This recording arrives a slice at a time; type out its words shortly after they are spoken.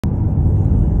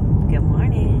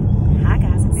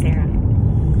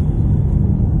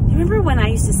Remember when I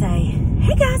used to say,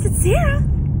 hey guys, it's Sarah?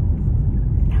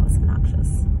 That was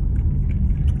obnoxious.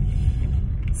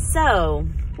 So,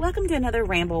 welcome to another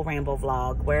Ramble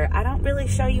vlog where I don't really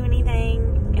show you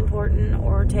anything important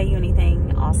or tell you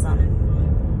anything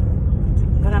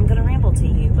awesome. But I'm going to ramble to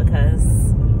you because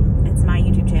it's my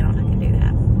YouTube channel and I can do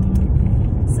that.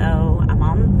 So,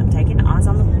 I'm taking Oz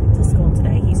to school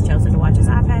today. He's chosen to watch his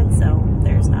iPad, so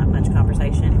there's not much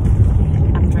conversation.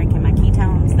 I'm drinking my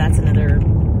ketones. That's another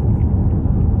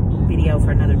video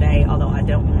for another day, although I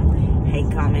don't want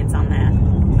hate comments on that.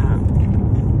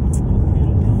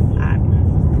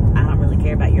 I don't really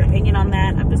care about your opinion on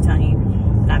that. I'm just telling you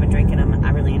that I've been drinking them. I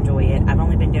really enjoy it. I've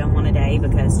only been doing one a day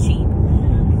because cheap,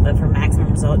 but for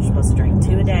maximum results, you're supposed to drink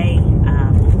 2 a day.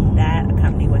 That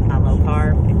accompanied with my low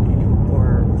carb,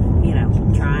 or, you know,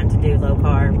 trying to do low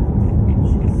carb.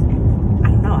 I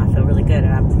don't know, I feel really good,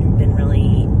 and I've been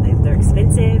really, they're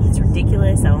expensive, it's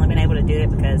ridiculous. I've only been able to do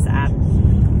it because I've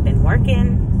been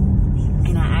working,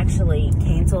 and I actually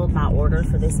canceled my order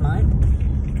for this month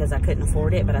because I couldn't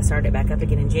afford it, but I started it back up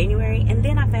again in January, and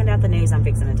then I found out the news I'm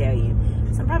fixing to tell you,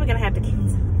 so I'm probably going to have to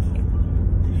cancel.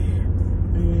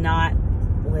 Not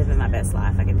living my best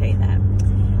life, I can tell you that.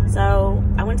 So,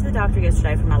 I went to the doctor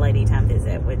yesterday for my lady time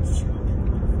visit, which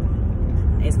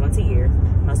is once a year.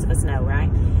 Most of us know,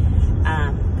 right?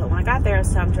 But when I got there, I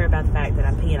was talking to her about the fact that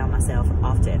I'm peeing on myself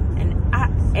often. And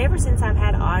ever since I've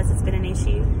had Oz, it's been an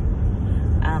issue.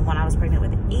 When I was pregnant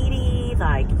with Edie,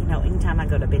 like, you know, anytime I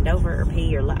go to bend over or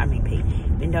pee,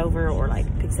 bend over or like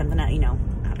pick something up, you know,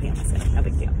 I pee on myself, no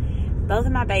big deal. Both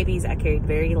of my babies I carried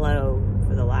very low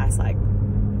for the last like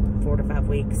 4 to 5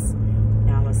 weeks.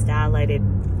 Now I was dilated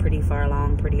pretty far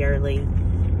along, pretty early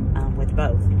with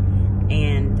both.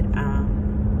 And,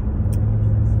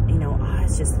 you know,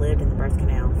 Oz just lived in the birth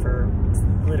canal for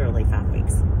literally 5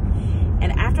 weeks.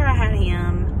 And after I had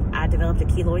him, I developed a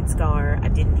keloid scar. I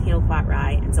didn't heal quite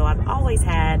right. And so I've always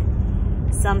had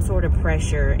some sort of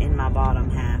pressure in my bottom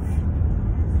half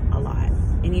a lot.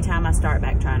 Anytime I start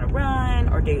back trying to run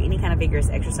or do any kind of vigorous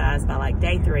exercise by like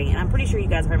day 3, and I'm pretty sure you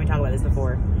guys have heard me talk about this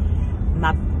before,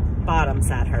 my bottom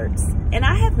side hurts. And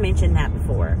I have mentioned that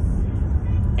before.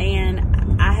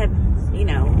 And I have, you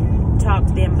know, talked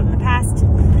to them in the past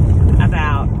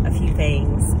about a few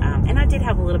things. And I did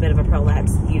have a little bit of a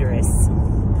prolapsed uterus.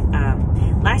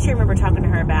 Last year I remember talking to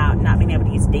her about not being able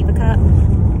to use Diva Cup.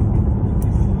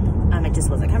 It just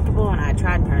wasn't comfortable, and I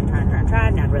tried and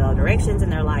tried, and I'd read all directions,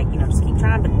 and they're like, you know, just keep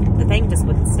trying, but the thing just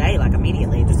wouldn't stay, like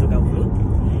immediately, it just would go whoop.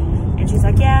 And she's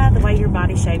like, yeah, the way your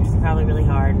body shaped is probably really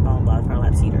hard, and blah, blah, blah,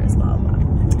 prolapsed uterus, blah, blah.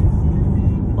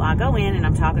 Well, I go in, and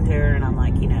I'm talking to her, and I'm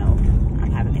like, you know,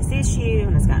 I'm having this issue,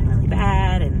 and it's gotten really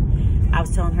bad, and I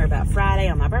was telling her about Friday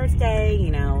on my birthday,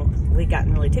 you know, we'd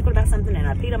gotten really tickled about something, and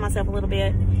I peed on myself a little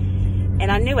bit,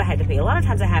 and I knew I had to pee. A lot of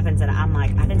times it happens, and I'm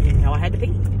like, I didn't even know I had to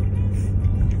pee.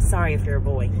 Sorry if you're a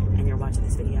boy and you're watching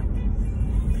this video.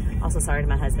 Also sorry to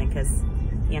my husband, because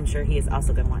I'm sure he is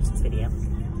also going to watch this video.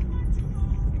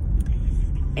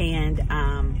 And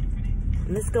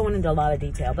this is going into a lot of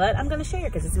detail, but I'm going to share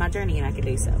because it's my journey and I can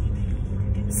do so.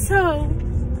 So,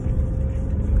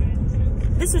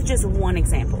 this was just one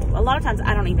example. A lot of times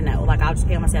I don't even know. Like, I'll just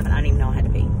pee on myself and I don't even know I had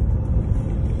to pee.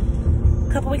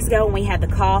 A couple weeks ago when we had the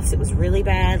coughs, it was really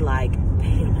bad. Like, I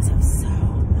peed on myself so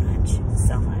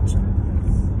much.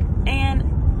 And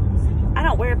I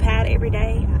don't wear a pad every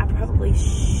day. I probably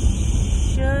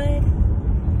should.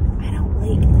 I don't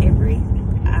leak I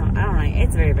don't know.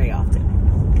 It's very, very often.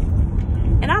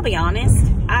 And I'll be honest,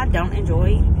 I don't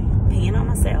enjoy peeing on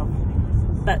myself.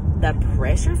 But the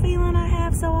pressure feeling I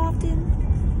have so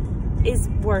often is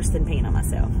worse than peeing on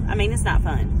myself. I mean, it's not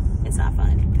fun. It's not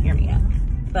fun. Hear me out.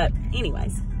 But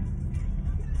anyways.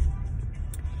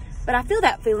 But I feel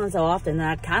that feeling so often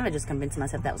that I'd kind of just convinced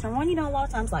myself that was normal. You know, a lot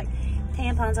of times, like,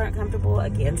 tampons aren't comfortable.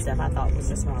 Again, stuff I thought was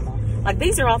just normal. Like,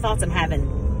 these are all thoughts I'm having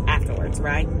afterwards,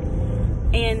 right?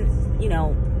 And, you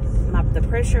know, the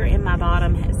pressure in my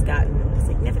bottom has gotten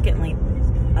significantly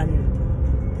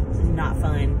not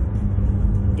fun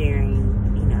during,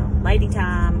 you know, lady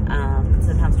time,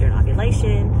 sometimes during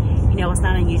ovulation. You know, it's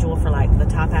not unusual for, like, the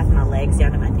top half of my legs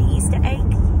down to my knees to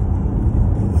ache.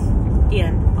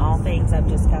 Again, all things I've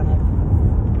just kind of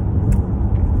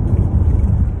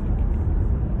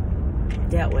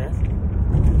dealt with.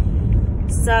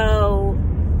 So,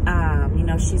 you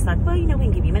know, she's like, well, you know, we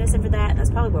can give you medicine for that, and that's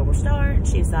probably where we'll start.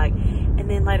 She's like, and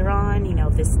then later on, you know,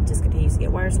 if this just continues to get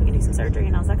worse, we can do some surgery.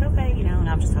 And I was like, okay, you know, and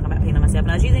I was just talking about peeing on myself.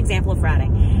 And I was using the example of Friday.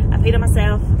 I peed on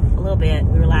myself a little bit.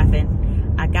 We were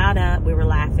laughing. I got up. We were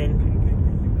laughing.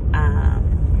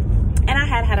 And I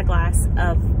had a glass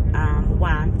of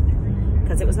wine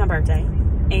because it was my birthday.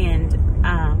 And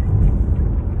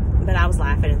but I was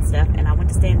laughing and stuff, and I went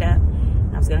to stand up,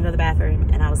 and I was gonna go to the bathroom,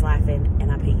 and I was laughing,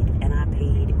 and I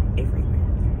peed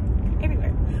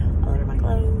everywhere, all over my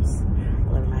clothes,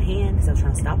 all over my hand, because I was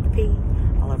trying to stop the pee,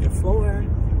 all over the floor.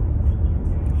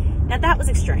 Now that was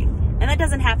extreme, and that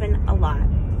doesn't happen a lot,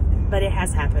 but it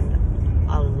has happened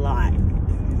a lot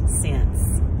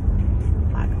since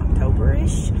like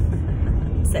October-ish,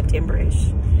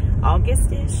 September-ish,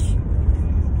 August-ish.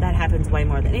 That happens way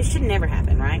more than, it should never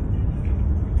happen, right?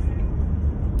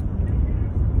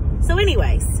 So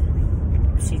anyways,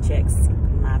 she checks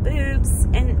my boobs,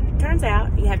 and turns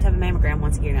out you have to have a mammogram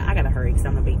once a year now. I gotta hurry because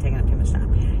I'm gonna be taking up too much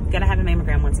time. You gotta have a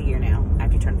mammogram once a year now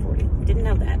after you turn 40. Didn't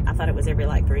know that. I thought it was every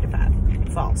like 3 to 5.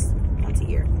 False. Once a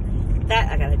year.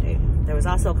 That I gotta do. There was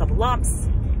also a couple lumps.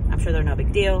 I'm sure they're no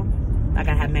big deal. I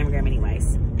gotta have a mammogram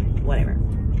anyways. Whatever.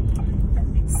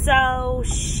 So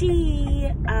she,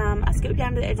 I scooped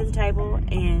down to the edge of the table,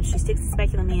 and she sticks the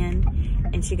speculum in,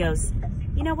 and she goes,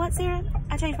 "You know what, Sarah?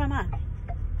 I changed my mind.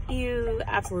 You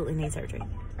absolutely need surgery."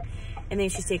 And then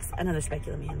she sticks another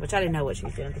speculum in, which I didn't know what she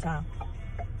was doing at the time.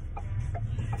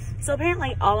 So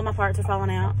apparently all of my parts are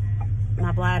falling out.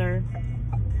 My bladder,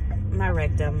 my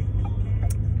rectum,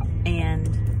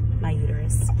 and my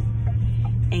uterus.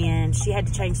 And she had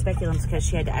to change speculums because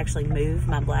she had to actually move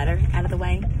my bladder out of the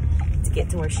way to get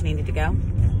to where she needed to go.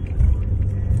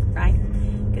 Right?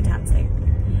 Good times there.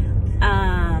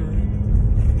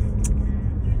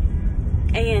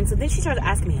 And so then she started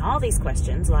asking me all these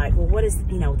questions, like, well, what is,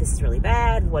 you know, this is really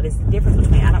bad. What is the difference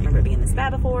between, I don't remember it being this bad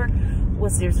before.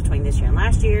 What's the difference between this year and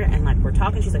last year? And like, we're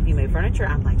talking, she's like, "You move furniture?"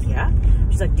 I'm like, "Yeah."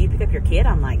 She's like, "Do you pick up your kid?"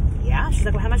 I'm like, "Yeah." She's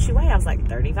like, "Well, how much do you weigh?" I was like,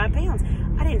 35 pounds.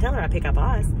 I didn't tell her I pick up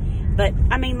Oz. But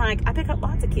I mean, like, I pick up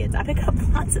lots of kids. I pick up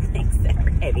lots of things that are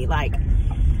heavy. Like,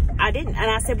 I didn't.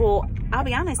 And I said, well, I'll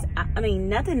be honest. I mean,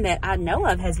 nothing that I know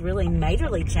of has really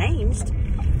majorly changed.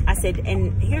 I said,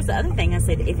 and here's the other thing. I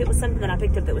said, if it was something that I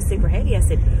picked up that was super heavy, I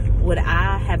said, would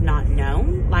I have not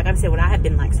known? Like I said, would I have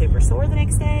been like super sore the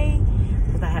next day?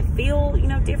 Would I have feel, you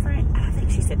know, different? I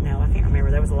think she said no. I can't remember.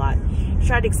 There was a lot. She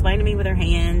tried to explain to me with her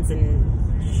hands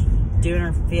and doing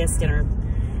her fist and her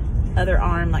other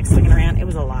arm, like swinging around. It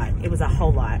was a lot. It was a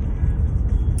whole lot.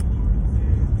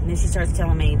 And then she starts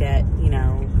telling me that, you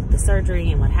know, the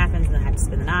surgery and what happens, and I have to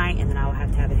spend the night, and then I will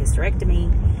have to have a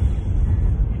hysterectomy.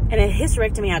 And a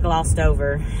hysterectomy I glossed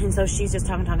over. And so she's just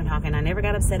talking. I never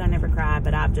got upset. I never cried.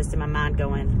 But I'm just in my mind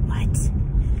going, what?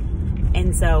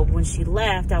 And so when she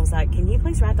left, I was like, "Can you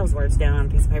please write those words down on a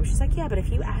piece of paper?" She's like, "Yeah, but if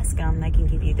you ask them, they can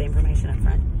give you the information up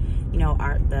front. You know,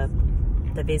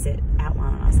 the visit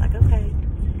outline." And I was like, "Okay."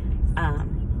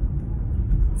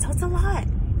 So it's a lot.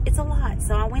 It's a lot.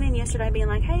 So I went in yesterday being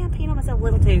like, "Hey, I'm peeing on myself a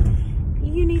little too.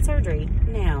 You need surgery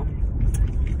now."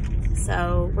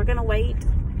 So we're going to wait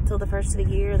till the first of the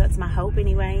year. That's my hope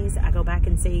anyways. I go back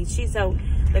and see. So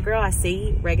the girl I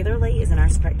see regularly is a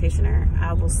nurse practitioner.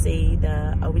 I will see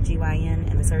the OBGYN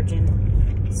and the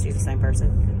surgeon. She's the same person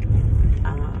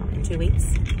in 2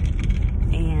 weeks.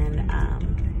 And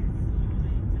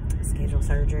schedule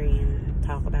surgery and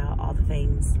talk about all the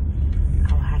things.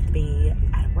 I will have to be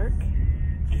out of work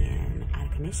and out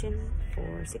of commission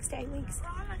for 6 to 8 weeks.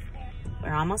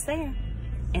 We're almost there.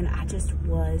 And I just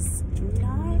was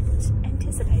not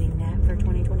anticipating that for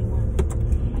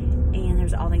 2021. And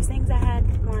there's all these things I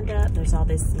had lined up. There's all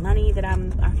this money that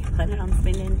I'm already planning on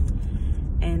spending.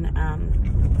 And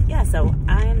yeah, so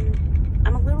I'm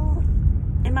a little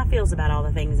in my feels about all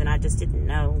the things, and I just didn't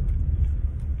know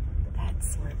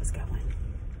that's where it was going.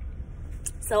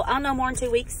 So I'll know more in 2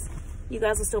 weeks. You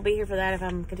guys will still be here for that if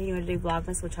I'm continuing to do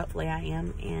Vlogmas, which hopefully I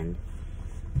am. And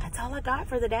that's all I got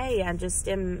for the day. I just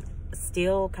am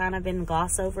still kind of in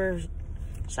gloss over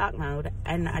shock mode,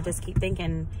 and I just keep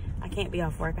thinking I can't be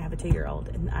off work. I have a 2-year-old,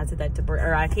 and I said that to Bree,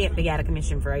 or I can't be out of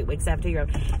commission for 8 weeks. I have a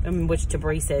 2-year-old, which to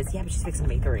Bree says, "Yeah, but she's fixing to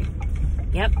be 3."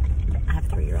 Yep, I have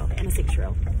a 3-year-old and a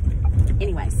 6-year-old.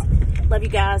 Anyways, love you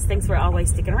guys. Thanks for always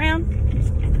sticking around,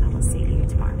 and I will see you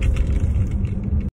tomorrow.